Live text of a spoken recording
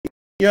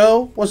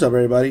Yo, what's up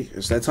everybody?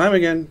 It's that time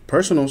again.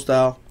 Personal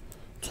Style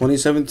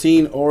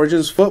 2017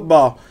 Origins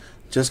Football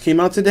just came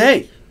out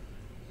today.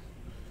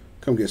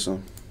 Come get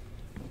some.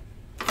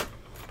 I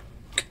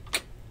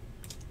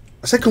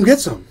said come get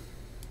some.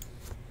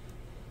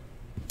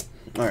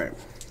 Alright.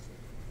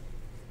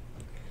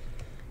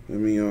 Let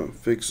me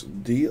fix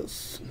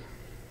this.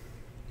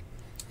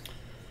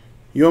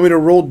 You want me to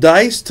roll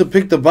dice to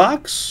pick the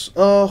box,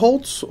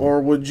 Holtz? Or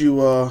would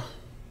you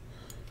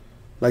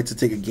like to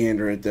take a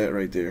gander at that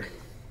right there?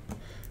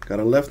 Got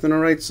a left and a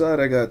right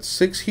side. I got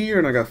 6 here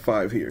and I got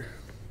 5 here.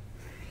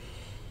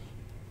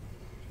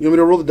 You want me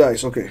to roll the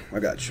dice? Okay, I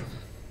got you.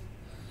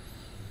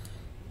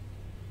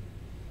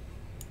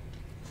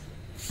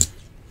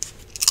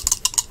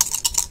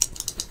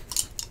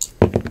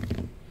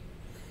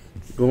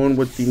 Going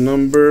with the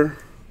number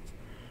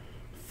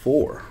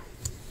 4,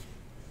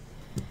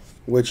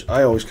 which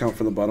I always count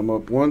from the bottom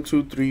up. 1,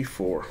 2, 3,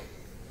 4.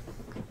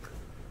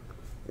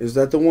 Is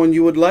that the one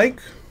you would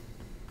like?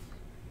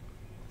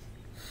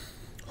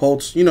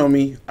 Holtz, you know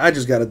me. I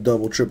just got to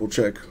double, triple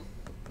check.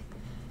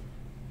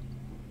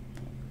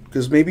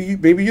 Because maybe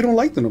you don't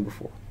like the number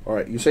 4. All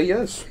right, you say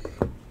yes.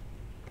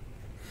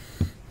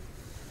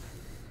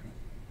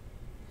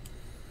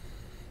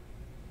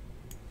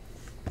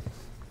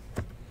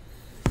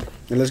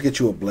 And let's get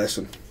you a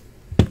blessing.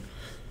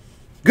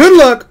 Good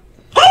luck.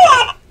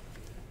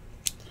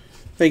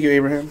 Thank you,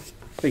 Abraham.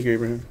 Thank you,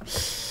 Abraham.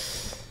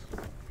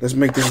 Let's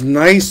make this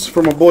nice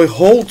for my boy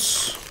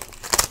Holtz,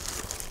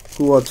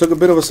 who took a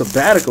bit of a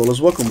sabbatical.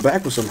 Let's welcome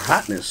back with some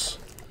hotness.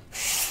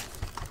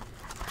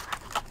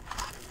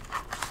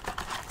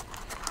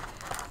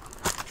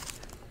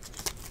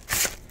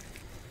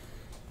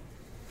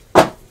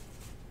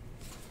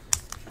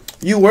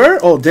 You were?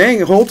 Oh,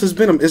 dang. Holtz, it's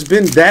been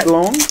that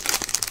long?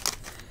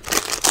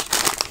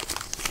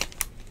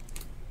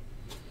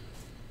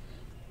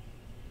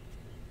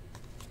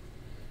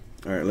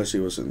 All right, let's see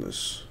what's in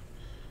this.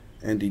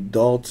 Andy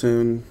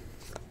Dalton,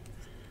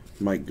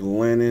 Mike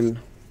Glennon,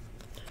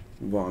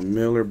 Von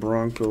Miller,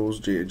 Broncos,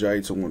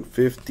 Giants at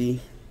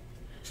 150.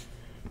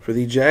 For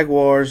the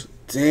Jaguars,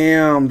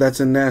 damn, that's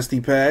a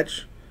nasty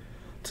patch.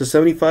 To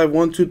 75,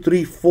 1, 2,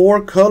 3,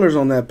 4 colors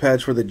on that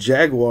patch for the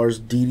Jaguars,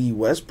 D.D.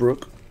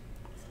 Westbrook.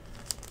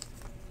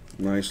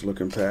 Nice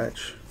looking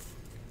patch.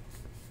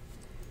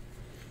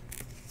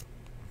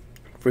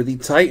 For the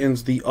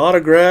Titans, the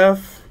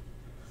autograph,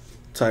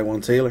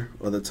 Tyrod Taylor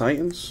of the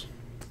Titans.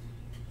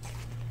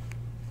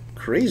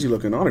 Crazy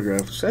looking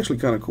autograph. It's actually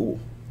kind of cool.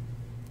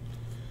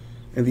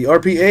 And the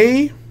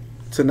RPA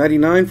to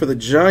 99 for the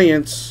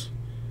Giants,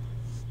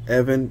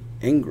 Evan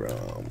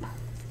Ingram.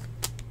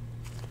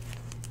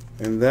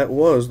 And that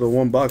was the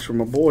one box for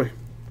my boy.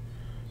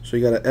 So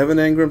you got an Evan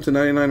Ingram to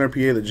 99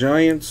 RPA, the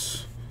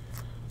Giants.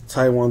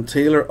 Tyrod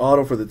Taylor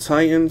auto for the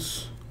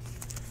Titans.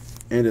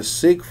 And a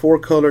sick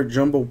 4-color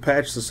jumbo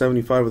patch to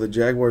 75 of the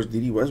Jaguars,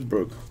 D.D.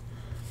 Westbrook,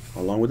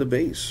 along with the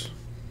base.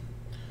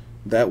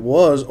 That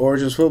was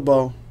Origins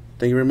Football.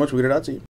 Thank you very much. We'll get it out to you.